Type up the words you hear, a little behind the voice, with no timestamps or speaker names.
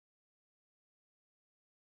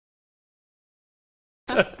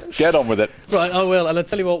Get on with it. Right, I will. And I'll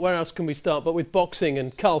tell you what, where else can we start but with boxing?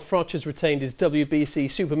 And Carl Froch has retained his WBC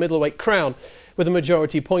Super-Middleweight crown with a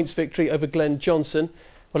majority points victory over Glenn Johnson.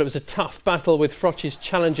 Well, it was a tough battle with Froch's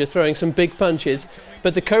challenger throwing some big punches,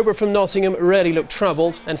 but the Cobra from Nottingham rarely looked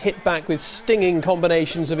troubled and hit back with stinging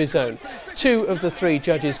combinations of his own. 2 of the 3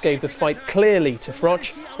 judges gave the fight clearly to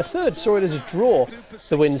Froch. A third saw it as a draw.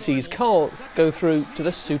 The win sees Carl go through to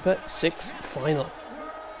the Super 6 final.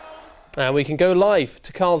 And we can go live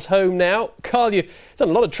to Carl's home now. Carl, you've done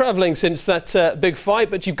a lot of travelling since that big fight,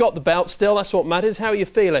 but you've got the belt still. That's what matters. How are you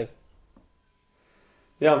feeling?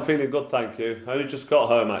 Yeah, I'm feeling good, thank you. I only just got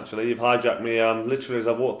home, actually. You've hijacked me literally as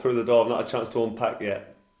I've walked through the door. I've not had a chance to unpack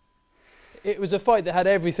yet. It was a fight that had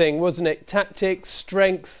everything, wasn't it? Tactics,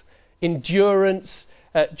 strength, endurance.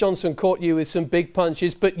 Johnson caught you with some big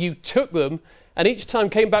punches, but you took them and each time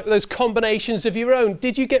came back with those combinations of your own.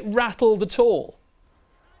 Did you get rattled at all?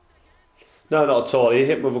 No, not at all. He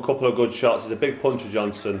hit me with a couple of good shots. He's a big puncher,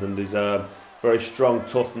 Johnson, and he's a very strong,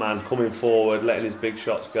 tough man, coming forward, letting his big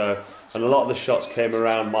shots go. And a lot of the shots came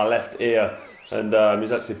around my left ear, and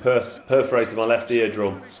he's actually perforated my left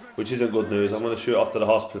eardrum, which isn't good news. I'm going to shoot off to the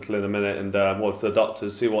hospital in a minute and walk to the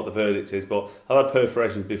doctors, see what the verdict is. But I've had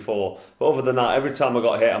perforations before. But other than that, every time I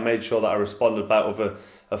got hit, I made sure that I responded back with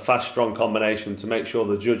a fast, strong combination to make sure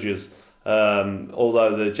the judges,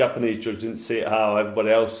 although the Japanese judge didn't see it how everybody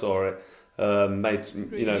else saw it, to make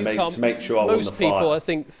sure I won the fight. Most people, I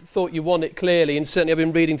think, thought you won it clearly, and certainly I've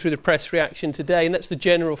been reading through the press reaction today, and that's the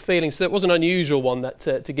general feeling. So it was an unusual one that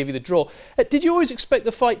to give you the draw. Did you always expect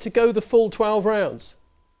the fight to go the full 12 rounds?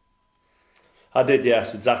 I did,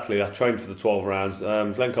 yes, exactly. I trained for the 12 rounds.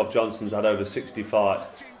 Glenn Johnson's had over 60 fights.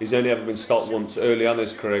 He's only ever been stopped once early on in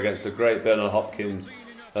his career against the great Bernard Hopkins.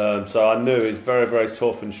 So I knew he's very, very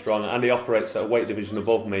tough and strong, and he operates at a weight division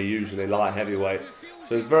above me, usually light heavyweight.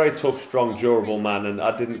 So he's a very tough, strong, durable man, and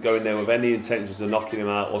I didn't go in there with any intentions of knocking him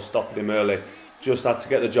out or stopping him early. Just had to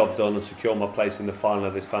get the job done and secure my place in the final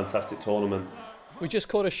of this fantastic tournament. We just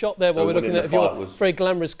caught a shot there while we're looking at your very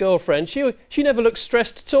glamorous girlfriend. She never looks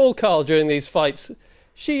stressed at all, Carl, during these fights.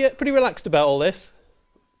 She pretty relaxed about all this?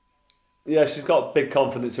 Yeah, she's got big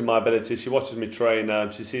confidence in my ability. She watches me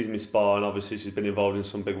train, she sees me spar, and obviously she's been involved in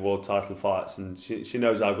some big world title fights, and she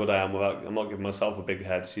knows how good I am. I'm not giving myself a big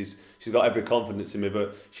head. She's got every confidence in me,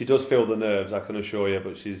 but she does feel the nerves, I can assure you,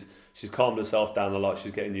 but she's calmed herself down a lot.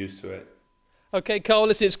 She's getting used to it. OK, Carl,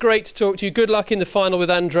 listen, it's great to talk to you. Good luck in the final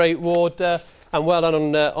with Andre Ward, and well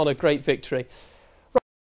done on a great victory.